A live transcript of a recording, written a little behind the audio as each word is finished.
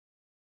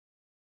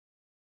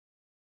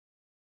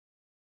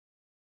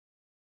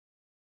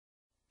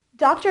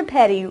Dr.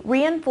 Petty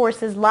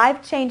reinforces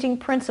life-changing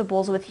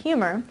principles with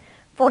humor,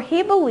 for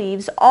he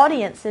believes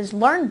audiences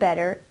learn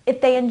better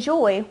if they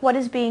enjoy what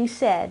is being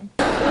said.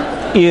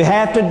 You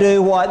have to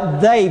do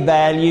what they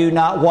value,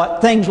 not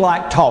what things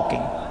like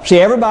talking. See,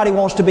 everybody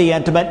wants to be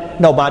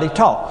intimate. Nobody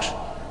talks.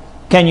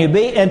 Can you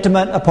be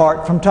intimate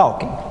apart from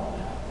talking?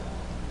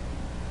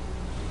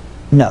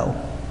 No.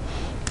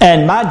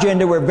 And my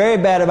gender, we're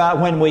very bad about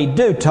when we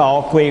do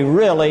talk, we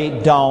really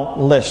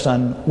don't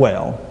listen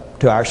well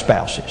to our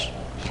spouses.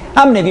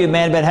 How many of you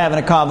men have been having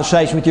a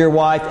conversation with your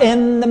wife?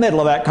 In the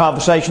middle of that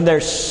conversation, there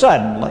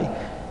suddenly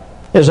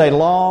is a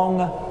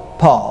long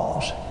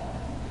pause.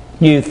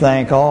 You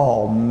think,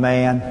 oh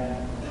man,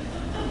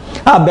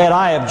 I bet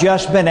I have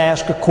just been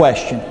asked a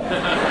question.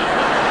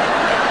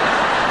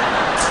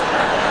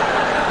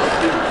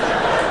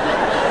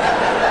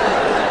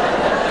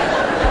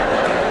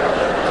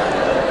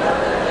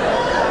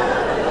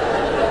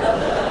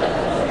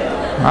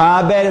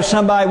 I bet if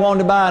somebody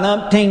wanted to buy an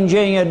umpteen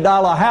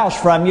 $1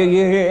 house from you,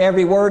 you hear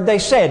every word they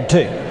said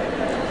to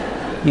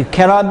you. You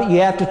cannot, you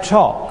have to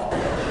talk.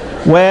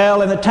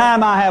 Well, in the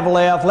time I have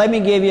left, let me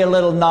give you a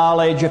little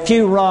knowledge, a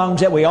few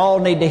rungs that we all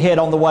need to hit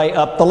on the way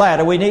up the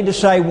ladder. We need to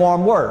say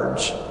warm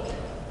words.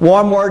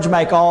 Warm words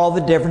make all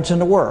the difference in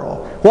the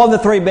world. What are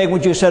the three big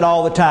ones you said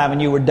all the time when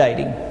you were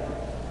dating?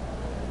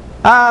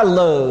 I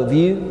love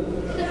you.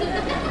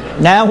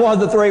 Now, what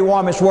are the three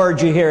warmest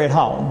words you hear at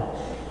home?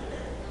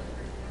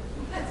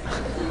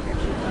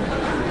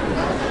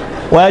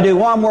 Well, do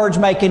warm words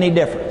make any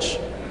difference?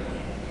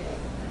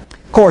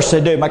 Of course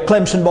they do. My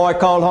Clemson boy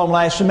called home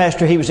last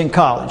semester. He was in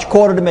college,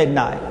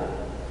 11:45.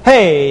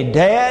 Hey,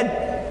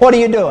 Dad, what are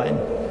you doing?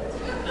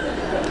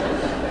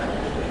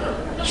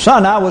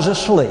 Son, I was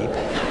asleep.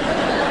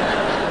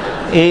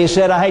 He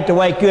said, I hate to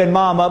wake you and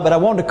Mom up, but I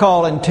wanted to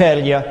call and tell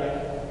you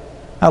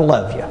I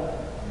love you.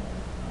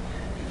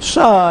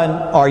 Son,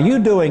 are you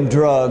doing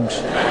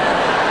drugs?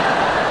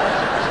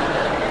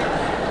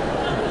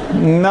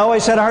 No, he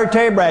said, I heard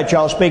Terry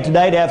Bradshaw speak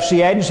today to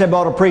FCA, and he said,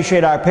 well,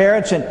 appreciate our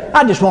parents, and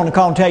I just want to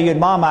call and tell you and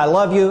Mom I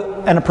love you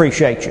and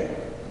appreciate you.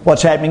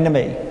 What's happening to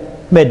me?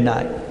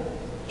 Midnight,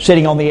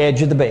 sitting on the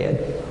edge of the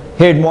bed,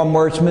 hearing one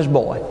word from his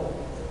boy.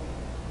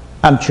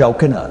 I'm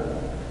choking up.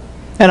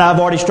 And I've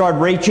already started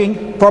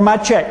reaching for my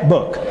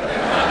checkbook.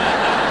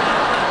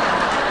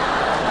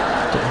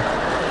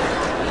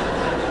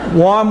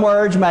 Warm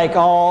words make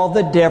all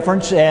the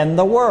difference in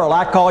the world.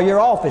 I call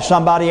your office.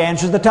 Somebody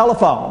answers the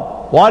telephone.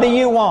 What do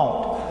you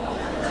want?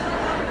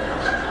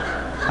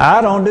 I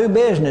don't do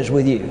business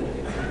with you.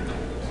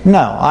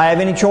 No, I have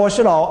any choice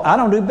at all. I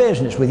don't do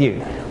business with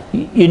you.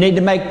 You need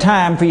to make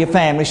time for your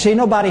family. See,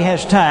 nobody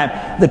has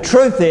time. The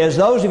truth is,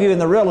 those of you in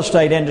the real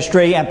estate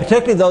industry, and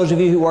particularly those of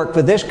you who work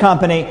for this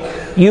company,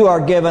 you are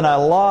given a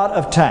lot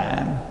of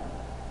time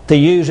to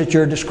use at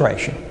your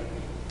discretion.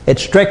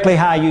 It's strictly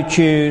how you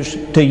choose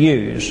to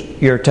use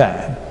your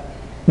time.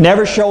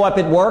 Never show up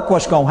at work,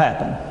 what's going to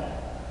happen?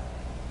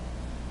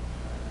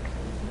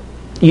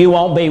 You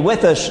won't be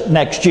with us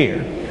next year.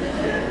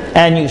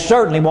 And you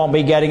certainly won't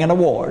be getting an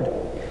award.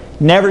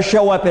 Never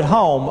show up at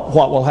home,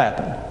 what will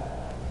happen?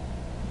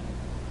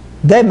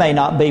 They may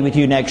not be with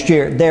you next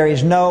year. There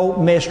is no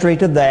mystery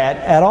to that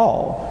at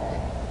all.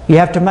 You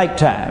have to make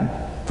time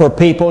for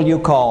people you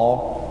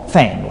call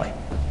family.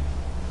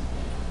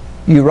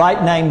 You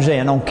write names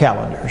in on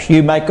calendars.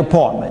 You make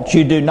appointments.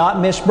 You do not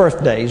miss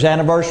birthdays,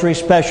 anniversaries,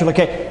 special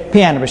occasions,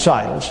 piano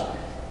recitals.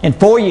 In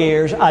 4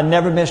 years, I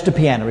never missed a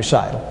piano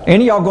recital.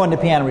 Any of y'all going to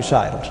piano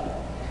recitals?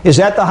 Is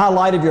that the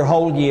highlight of your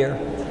whole year?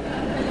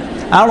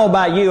 I don't know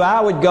about you, I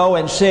would go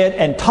and sit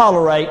and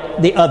tolerate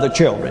the other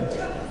children,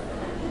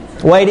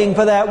 waiting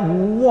for that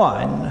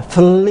one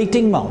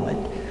fleeting moment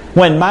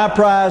when my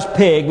prize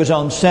pig was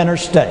on center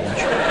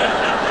stage.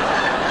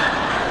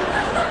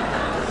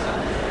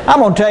 I'm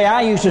going to tell you,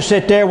 I used to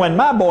sit there when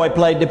my boy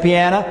played the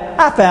piano.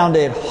 I found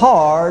it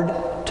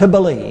hard to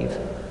believe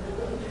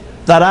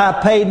that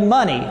I paid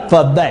money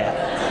for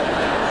that.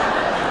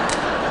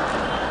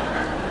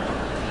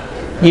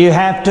 You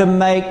have to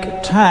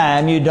make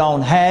time. You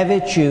don't have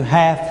it, you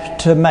have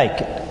to make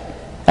it.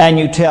 And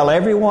you tell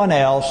everyone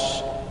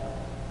else,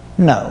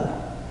 no.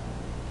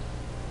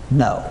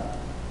 No.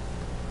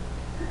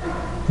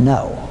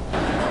 No.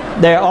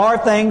 There are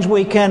things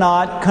we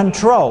cannot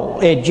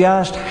control. It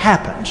just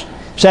happens.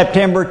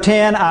 September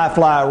 10, I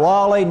fly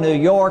Raleigh, New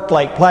York,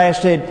 Lake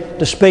Placid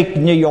to speak to the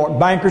New York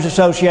Bankers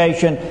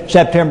Association.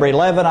 September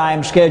 11, I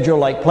am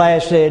scheduled Lake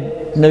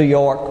Placid, New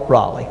York,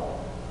 Raleigh.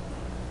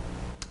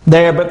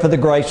 There, but for the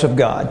grace of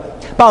God.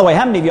 By the way,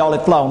 how many of y'all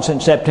have flown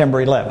since September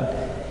 11?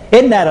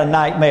 Isn't that a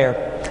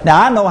nightmare?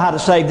 Now, I know how to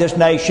save this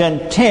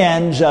nation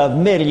tens of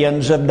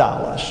millions of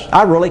dollars.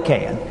 I really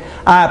can.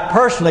 I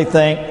personally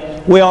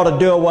think we ought to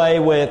do away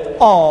with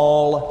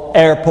all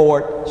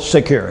airport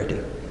security.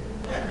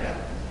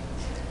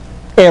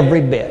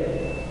 Every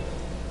bit.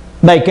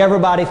 Make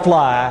everybody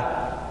fly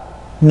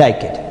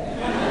naked.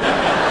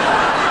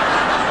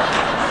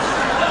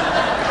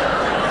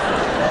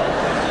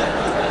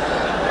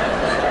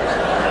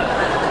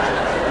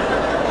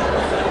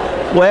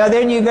 Well,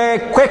 then you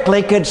very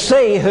quickly could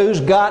see who's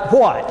got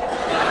what.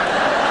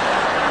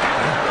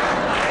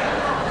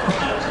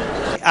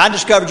 I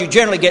discovered you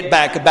generally get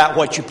back about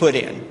what you put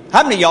in.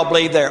 How many of y'all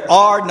believe there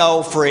are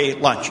no free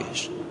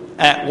lunches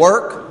at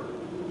work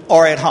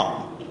or at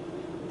home?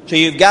 So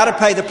you've got to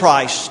pay the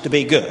price to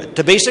be good.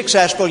 To be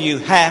successful, you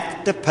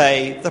have to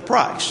pay the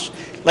price.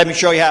 Let me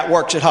show you how it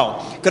works at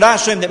home. Could I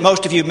assume that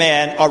most of you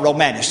men are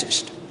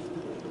romanticists?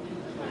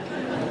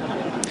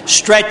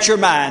 Stretch your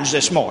minds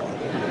this morning.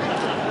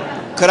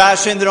 Could I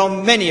assume that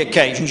on many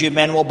occasions you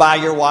men will buy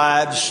your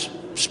wives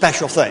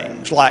special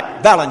things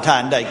like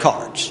Valentine's Day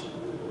cards?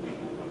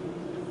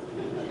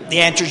 The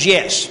answer is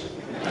yes.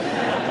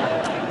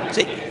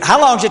 See, how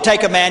long does it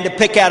take a man to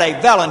pick out a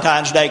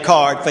Valentine's Day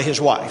card for his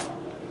wife?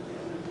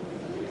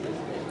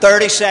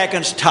 30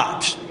 seconds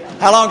tops.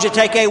 How long does it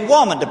take a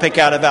woman to pick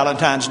out a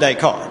Valentine's Day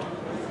card?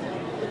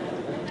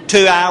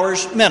 2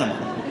 hours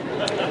minimum.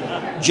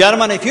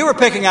 Gentlemen, if you were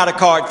picking out a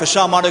card for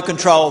someone who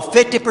controlled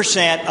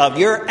 50% of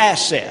your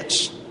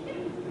assets,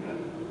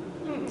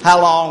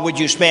 how long would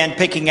you spend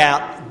picking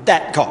out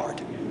that card?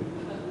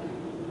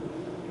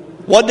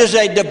 What does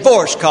a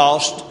divorce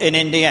cost in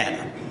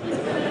Indiana?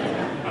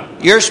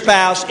 Your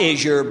spouse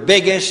is your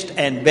biggest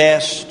and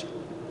best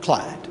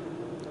client,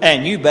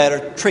 and you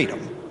better treat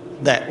them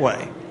that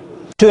way.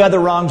 Two other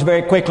wrongs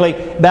very quickly: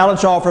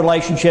 balance off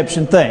relationships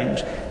and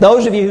things.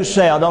 Those of you who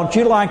sell, don't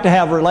you like to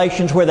have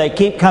relations where they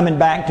keep coming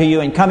back to you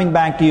and coming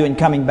back to you and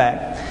coming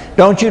back?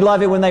 Don't you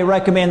love it when they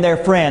recommend their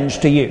friends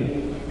to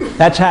you?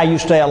 That's how you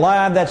stay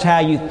alive. That's how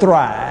you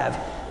thrive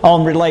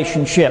on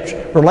relationships.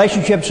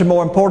 Relationships are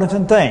more important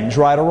than things,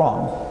 right or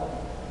wrong.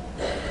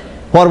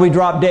 What do we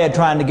drop dead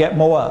trying to get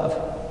more of?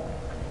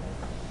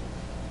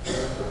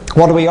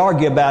 What do we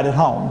argue about at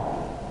home?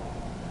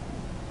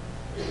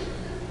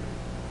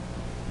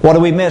 What do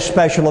we miss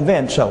special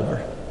events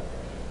over?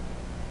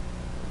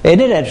 Isn't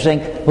it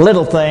interesting?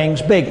 Little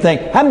things, big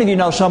things. How many of you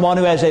know someone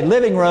who has a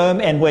living room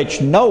in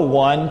which no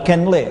one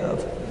can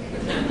live?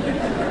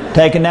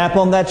 Take a nap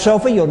on that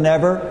sofa, you'll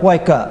never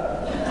wake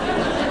up.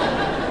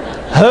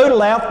 Who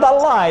left the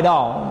light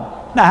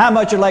on? Now, how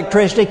much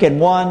electricity can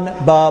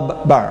one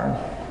bulb burn?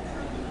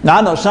 Now,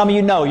 I know some of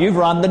you know. You've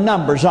run the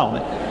numbers on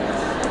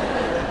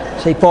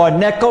it. See, for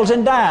nickels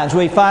and dimes,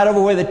 we fight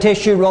over where the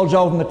tissue rolls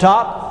over from the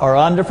top or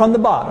under from the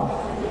bottom.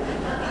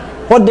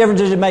 What difference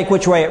does it make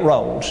which way it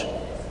rolls?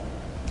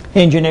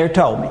 Engineer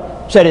told me.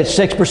 Said it's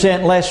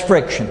 6% less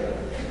friction.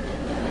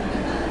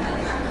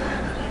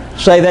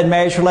 Save that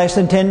marriage for less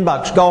than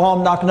 $10. Go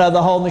home, knock another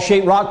hole in the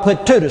sheetrock,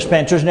 put 2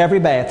 dispensers in every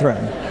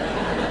bathroom.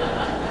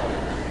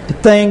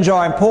 Things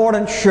are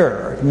important,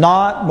 sure.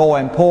 Not more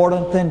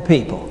important than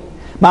people.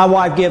 My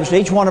wife gives to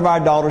each one of our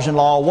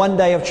daughters-in-law 1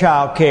 day of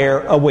child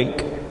care a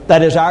week.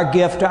 That is our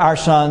gift to our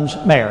sons'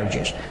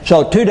 marriages.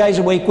 So 2 days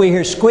a week we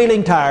hear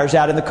squealing tires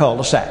out in the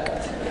cul-de-sac.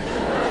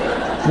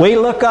 We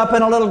look up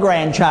and a little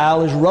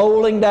grandchild is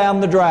rolling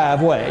down the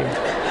driveway.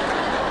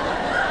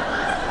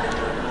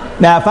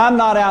 Now, if I'm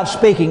not out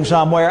speaking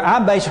somewhere, I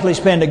basically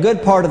spend a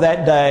good part of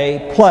that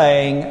day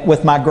playing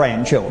with my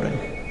grandchildren.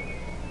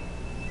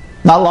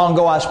 Not long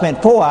ago, I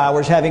spent 4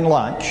 hours having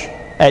lunch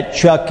at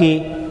Chuck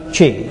E.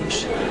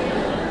 Cheese.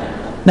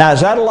 Now,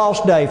 is that a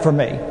lost day for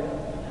me?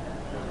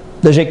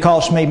 Does it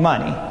cost me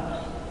money?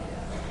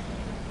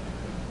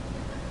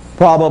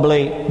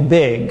 Probably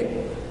big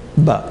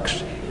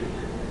bucks.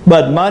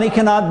 But money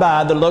cannot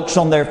buy the looks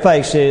on their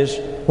faces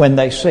when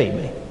they see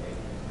me.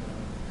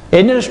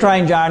 Isn't it a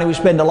strange irony? We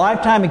spend a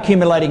lifetime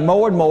accumulating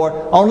more and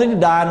more, only to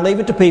die and leave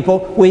it to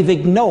people we've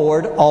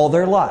ignored all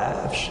their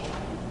lives.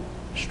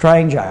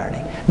 Strange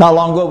irony. Not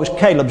long ago, it was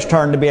Caleb's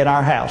turn to be in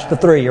our house, the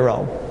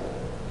 3-year-old.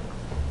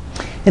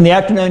 In the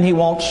afternoon, he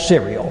wants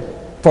cereal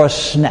for a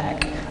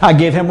snack. I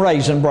give him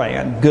Raisin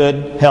Bran,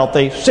 good,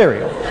 healthy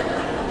cereal.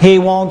 He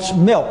wants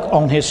milk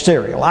on his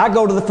cereal. I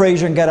go to the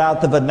freezer and get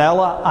out the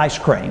vanilla ice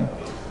cream.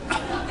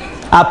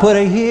 I put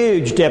a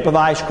huge dip of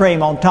ice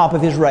cream on top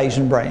of his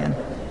Raisin Bran.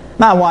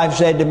 My wife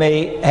said to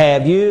me,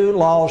 "Have you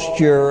lost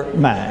your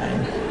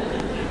mind?"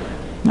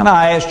 And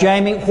I asked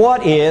Jamie,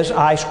 "What is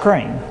ice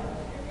cream?"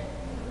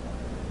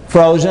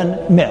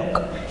 Frozen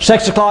milk.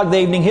 6 o'clock the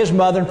evening, his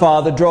mother and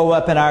father drove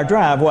up in our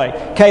driveway.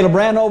 Caleb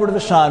ran over to the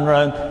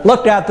sunroom,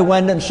 looked out the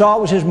window and saw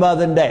it was his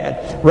mother and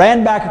dad.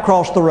 Ran back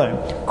across the room,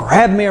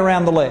 grabbed me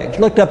around the legs,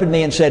 looked up at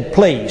me and said,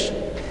 "Please,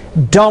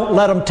 don't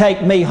let them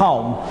take me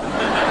home."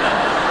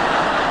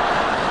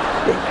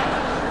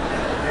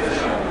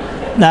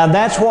 Now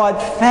that's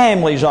what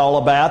family's all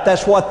about.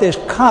 That's what this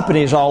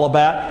company's all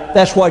about.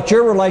 That's what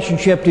your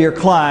relationship to your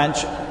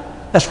clients,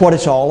 that's what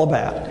it's all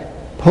about.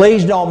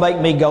 Please don't make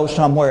me go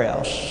somewhere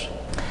else.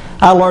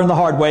 I learned the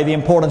hard way the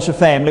importance of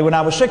family. When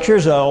I was 6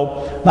 years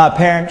old, my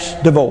parents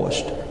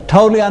divorced.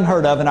 Totally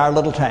unheard of in our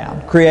little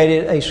town.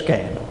 Created a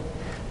scandal.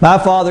 My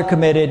father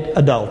committed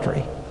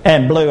adultery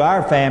and blew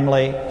our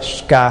family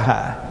sky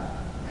high.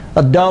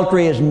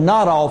 Adultery is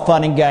not all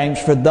fun and games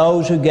for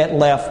those who get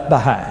left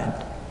behind,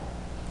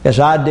 as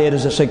I did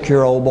as a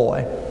 6-year-old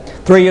boy.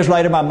 3 years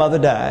later, my mother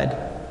died.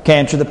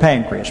 Cancer of the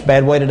pancreas.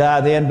 Bad way to die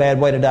then, bad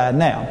way to die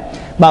now.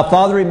 My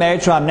father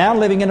remarried, so I'm now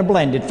living in a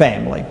blended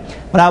family.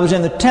 When I was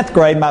in the 10th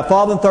grade, my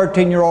father and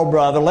 13-year-old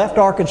brother left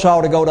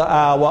Arkansas to go to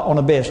Iowa on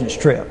a business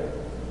trip.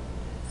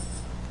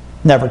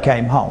 Never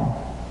came home.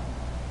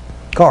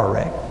 Car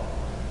wreck.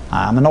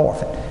 I'm an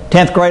orphan.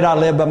 10th grade, I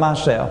lived by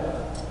myself.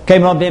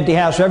 Came home to empty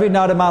house every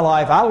night of my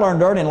life. I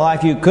learned early in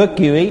life, you cook,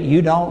 you eat,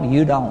 you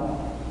don't.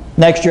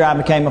 Next year, I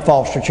became a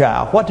foster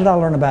child. What did I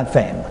learn about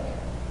family?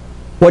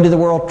 What did the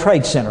World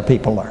Trade Center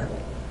people learn?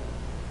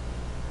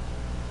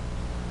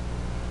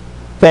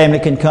 Family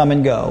can come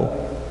and go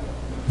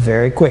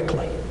very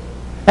quickly.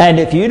 And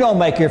if you don't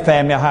make your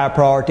family a high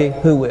priority,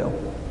 who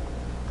will?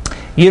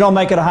 You don't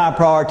make it a high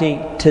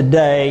priority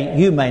today,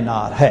 you may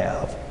not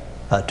have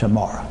a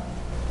tomorrow.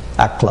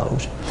 I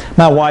close.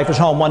 My wife was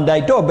home one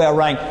day, doorbell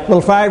rang.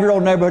 Little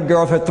 5-year-old neighborhood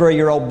girl with her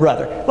 3-year-old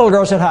brother. Little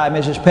girl said, "Hi,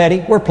 Mrs.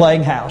 Petty, we're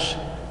playing house.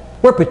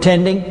 We're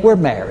pretending we're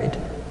married.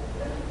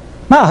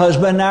 My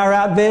husband and I are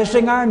out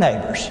visiting our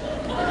neighbors.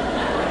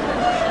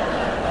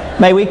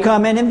 May we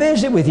come in and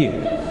visit with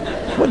you?"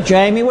 Well,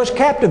 Jamie was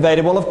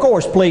captivated. "Well, of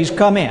course, please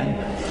come in."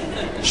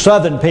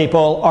 Southern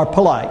people are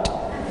polite.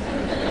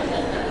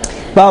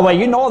 By the way,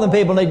 you northern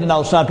people need to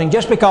know something.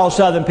 Just because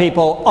southern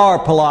people are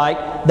polite,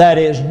 that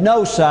is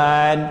no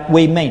sign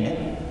we mean it.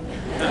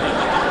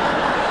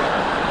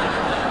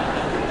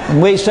 When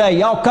we say,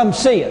 "Y'all come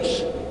see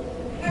us,"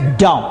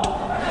 don't.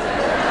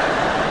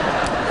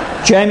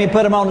 Jamie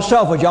put him on the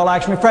sofa. "Would y'all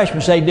like some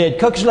refreshments?" They did.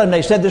 Cookies,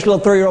 lemonade. Said this little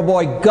 3-year-old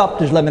boy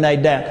gulped his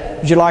lemonade down.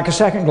 "Would you like a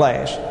second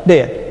glass?"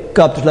 Did.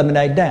 Gulped his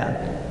lemonade down.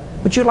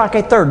 "Would you like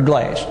a third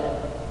glass?"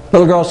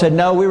 Little girl said,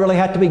 "No, we really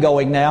have to be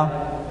going now.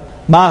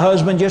 My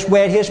husband just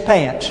wet his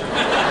pants."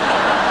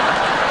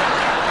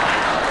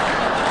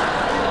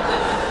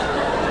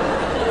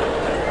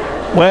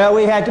 Well,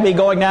 we have to be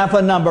going now for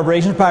a number of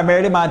reasons.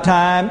 Primarily, my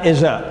time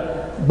is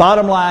up.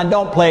 Bottom line,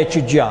 don't play at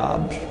your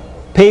jobs.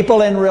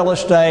 People in real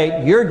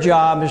estate, your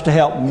job is to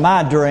help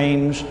my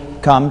dreams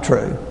come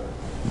true.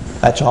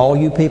 That's all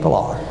you people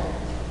are.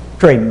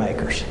 Dream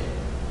makers.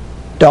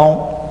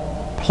 Don't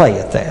play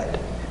at that.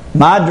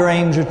 My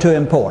dreams are too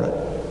important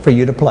for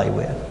you to play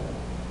with.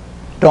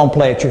 Don't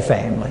play at your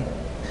family.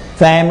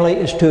 Family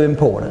is too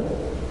important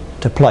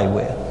to play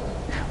with.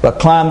 But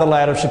climb the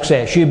ladder of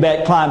success. You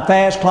bet. Climb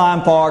fast,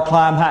 climb far,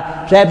 climb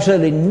high. There's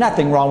absolutely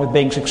nothing wrong with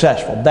being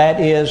successful. That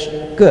is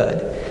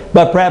good.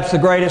 But perhaps the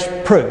greatest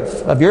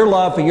proof of your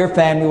love for your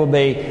family will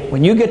be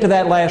when you get to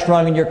that last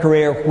rung in your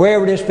career,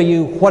 wherever it is for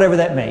you, whatever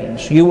that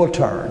means, you will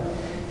turn.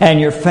 And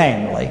your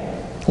family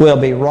will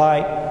be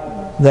right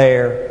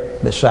there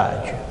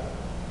beside you.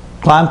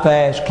 Climb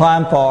fast,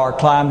 climb far,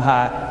 climb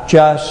high.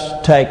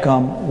 Just take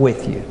them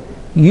with you.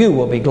 You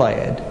will be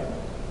glad.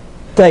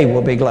 They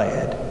will be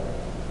glad.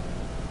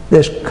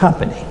 This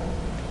company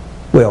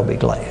will be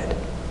glad.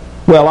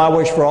 Well, I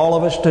wish for all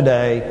of us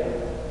today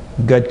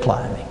good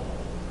climbing.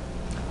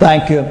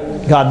 Thank you.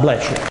 God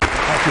bless you.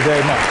 Thank you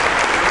very much.